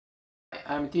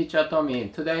I'm teacher Tommy.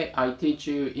 Today I teach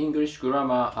you English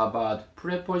grammar about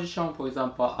preposition, for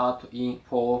example, at, in,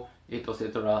 for,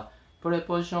 etc.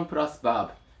 Preposition plus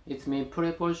verb. It means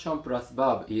preposition plus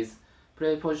verb is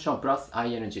preposition plus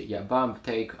ing. Yeah, verb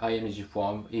take ing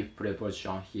form if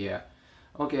preposition here.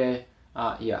 Okay,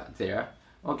 yeah, there.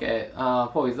 Okay,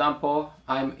 for example,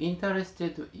 I'm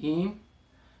interested in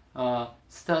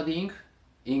studying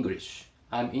English.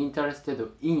 I'm interested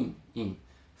in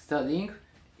studying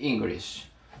English.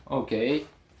 Okay,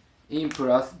 in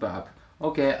plus verb.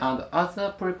 Okay, and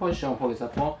other preposition, for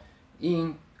example,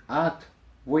 in, at,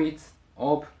 with,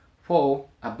 of, for,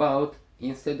 about,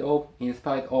 instead of, in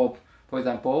spite of. For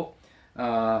example,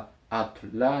 at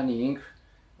learning,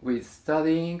 with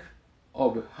studying,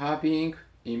 of having,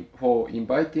 for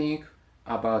inviting,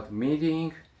 about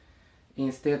meeting,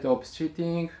 instead of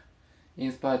sitting,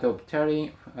 in spite of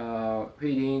telling,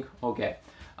 feeding. Okay,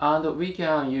 and we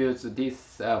can use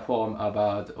this form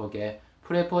about, okay,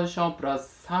 preposition plus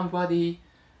somebody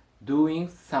doing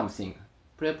something.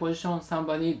 Preposition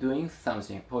somebody doing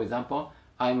something. For example,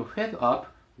 I'm fed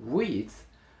up with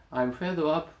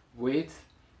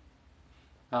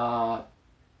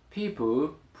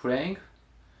people playing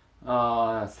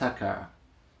soccer.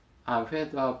 I'm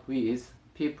fed up with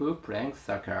people playing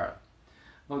soccer.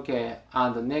 Okay,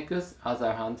 and next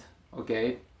other hand,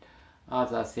 okay,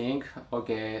 other thing,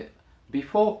 okay,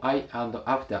 before I and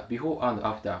after, before and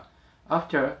after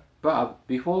verb,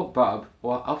 before verb,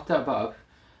 or after verb,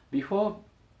 before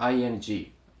ing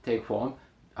take form,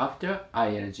 after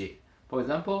ing. For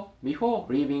example, before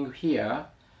leaving here,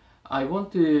 I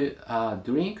want to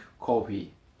drink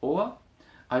coffee, or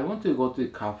I want to go to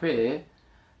cafe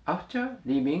after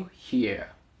leaving here.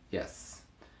 Yes,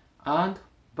 and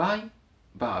by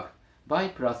verb. By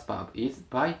plus verb is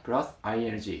by plus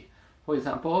ing. For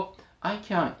example, I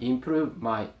can improve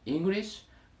my English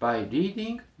by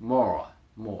reading more.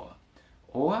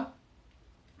 Or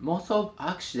most of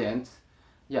accidents,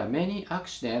 yeah, many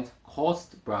accidents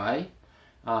caused by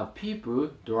people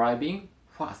driving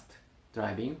fast.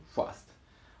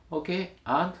 Okay,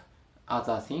 and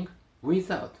other thing,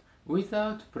 without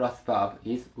plus verb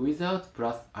is without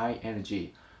plus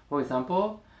ing. For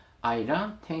example, I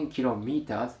ran 10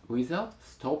 kilometers without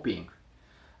stopping,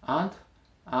 and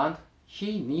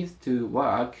he needs to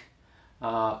work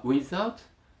without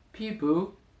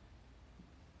people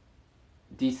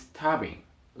disturbing,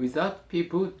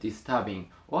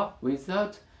 or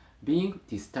without being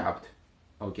disturbed.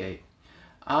 Okay,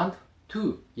 and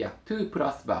to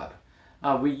plus verb.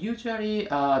 We usually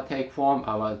take form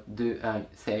our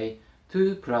say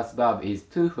to plus verb is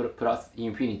to plus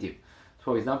infinitive.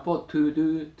 For example, to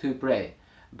do, to play.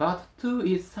 But to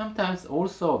is sometimes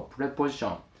also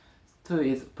preposition. To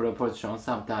is preposition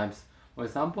sometimes. For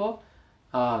example,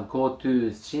 go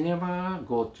to cinema,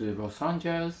 go to Los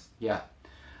Angeles. Yeah.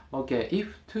 Okay, if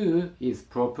to is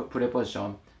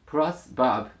preposition plus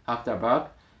verb after verb,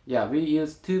 yeah, we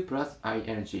use to plus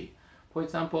ing. For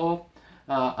example,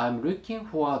 I'm looking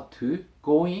forward to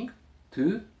going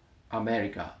to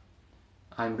America.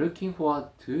 I'm looking forward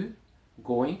to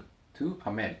going to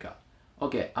America.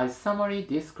 Okay, I summary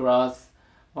this class.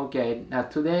 Okay,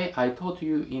 today I taught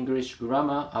you English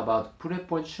grammar about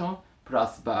preposition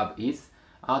plus verb is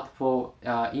at, for,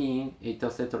 in,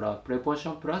 etc.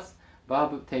 Preposition plus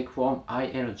verb take form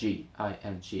ing.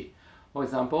 For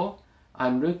example,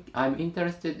 I'm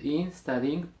interested in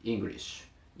studying English.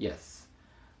 Yes.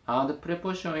 And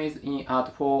preposition is in,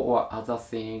 at, for, or other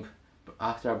thing.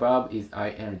 After verb is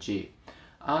ing.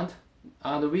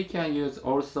 And we can use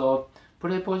also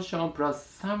preposition plus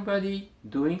somebody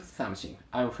doing something.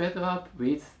 I'm fed up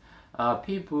with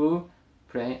people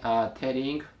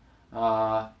telling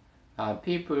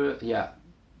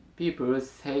people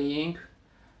saying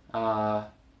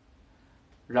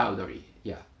loudly.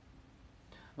 Yeah.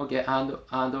 Okay, and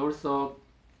also,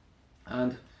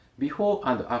 and before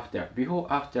and after. Before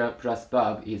after plus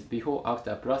verb is before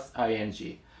after plus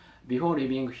ing. Before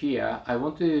leaving here, I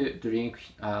want to drink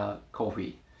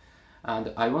coffee,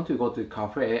 and I want to go to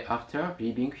cafe after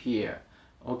leaving here.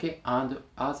 Okay, and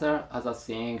other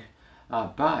thing,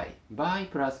 by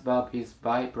plus verb is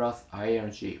by plus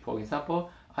ing. For example,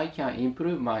 I can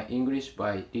improve my English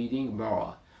by reading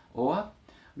more. Or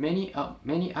many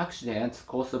accidents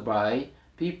caused by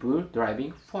people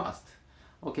driving fast.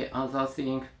 Okay, another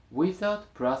thing,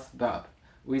 without plus verb,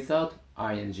 without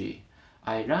ing.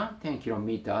 I ran 10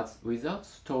 kilometers without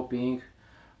stopping.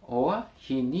 Or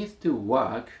he needs to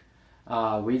work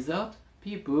without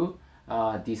people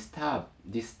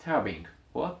disturbing,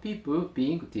 or people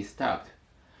being disturbed.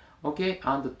 Okay,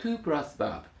 and to plus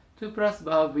verb. To plus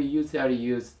verb we usually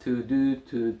use to do,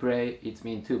 to play. It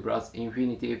means to plus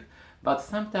infinitive. But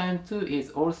sometimes to is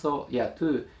also,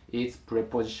 to is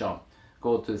preposition.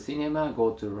 Go to cinema,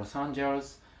 go to Los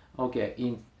Angeles. Okay,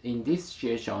 in this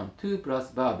situation, to plus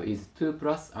verb is to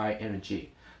plus ing.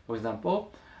 For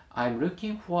example, I'm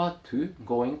looking forward to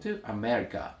going to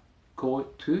America. Going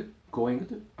to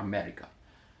America.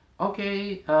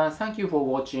 Okay, thank you for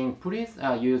watching. Please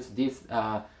use this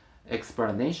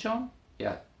explanation.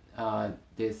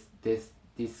 This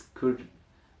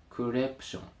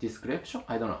description.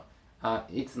 I don't know.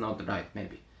 It's not right.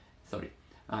 Maybe. Sorry.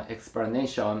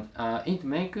 Explanation. It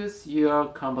makes your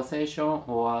conversation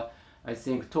or I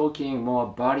think talking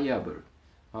more variable.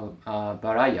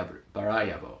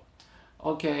 Variable.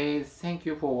 Okay, thank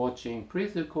you for watching.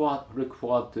 Please look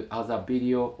forward to other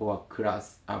video or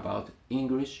class about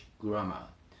English grammar,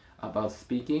 about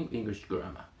speaking English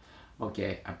grammar.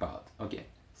 Okay,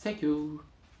 thank you.